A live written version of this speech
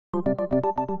A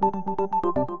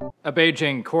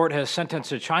Beijing court has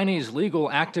sentenced a Chinese legal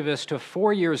activist to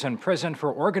 4 years in prison for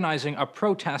organizing a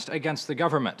protest against the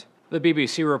government. The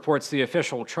BBC reports the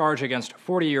official charge against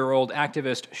 40-year-old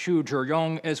activist Xu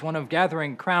Zhiyong is one of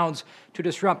gathering crowds to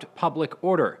disrupt public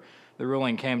order. The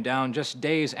ruling came down just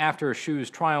days after Xu's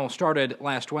trial started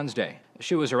last Wednesday.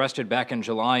 Xu was arrested back in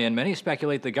July, and many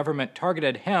speculate the government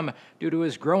targeted him due to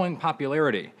his growing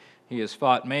popularity. He has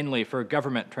fought mainly for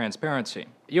government transparency.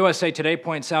 USA Today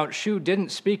points out Xu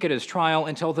didn't speak at his trial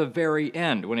until the very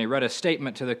end, when he read a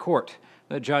statement to the court.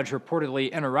 The judge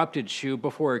reportedly interrupted Xu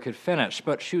before he could finish,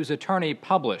 but Xu's attorney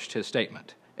published his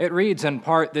statement. It reads in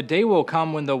part, "The day will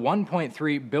come when the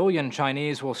 1.3 billion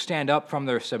Chinese will stand up from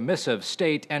their submissive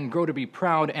state and grow to be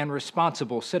proud and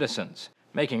responsible citizens."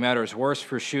 Making matters worse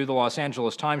for Xu, the Los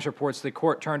Angeles Times reports the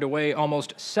court turned away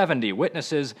almost 70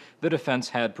 witnesses the defense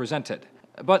had presented.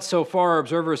 But so far,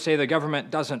 observers say the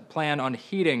government doesn't plan on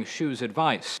heeding Xu's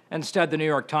advice. Instead, the New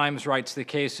York Times writes the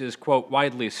case is, quote,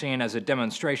 widely seen as a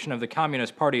demonstration of the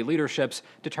Communist Party leadership's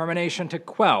determination to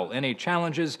quell any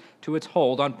challenges to its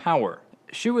hold on power.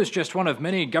 Xu is just one of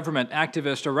many government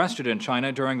activists arrested in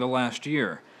China during the last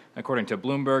year. According to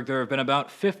Bloomberg, there have been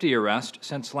about 50 arrests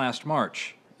since last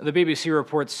March. The BBC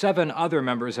reports 7 other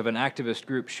members of an activist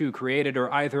group Xu created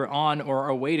are either on or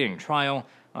awaiting trial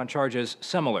on charges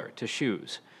similar to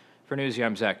Xu's. For Newsy,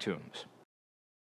 I'm Zach Toombs.